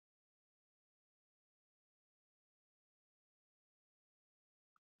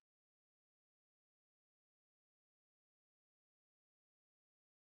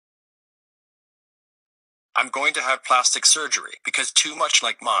I'm going to have plastic surgery because too much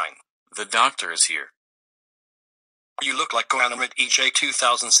like mine. The doctor is here. You look like Animate EJ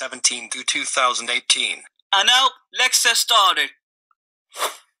 2017 to 2018. And now, let's get started.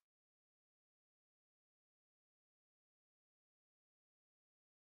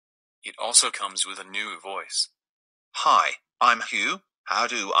 It also comes with a new voice. Hi, I'm Hugh. How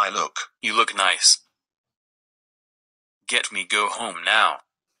do I look? You look nice. Get me go home now.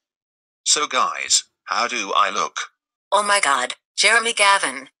 So guys, how do I look? Oh my god, Jeremy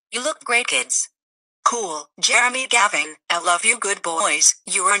Gavin, you look great kids. Cool, Jeremy Gavin, I love you good boys,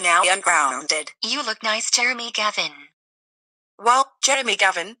 you are now ungrounded. You look nice, Jeremy Gavin. Well, Jeremy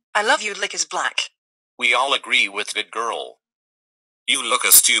Gavin, I love you lick is black. We all agree with that girl. You look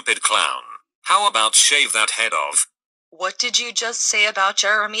a stupid clown. How about shave that head off? What did you just say about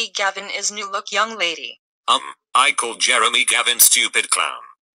Jeremy Gavin is new look young lady? I called Jeremy Gavin stupid clown.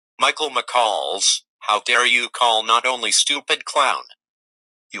 Michael McCalls, how dare you call not only stupid clown?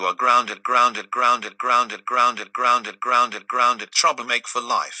 You are grounded, troublemaker for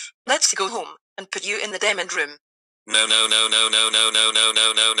life. Let's go home and put you in the diamond room. No.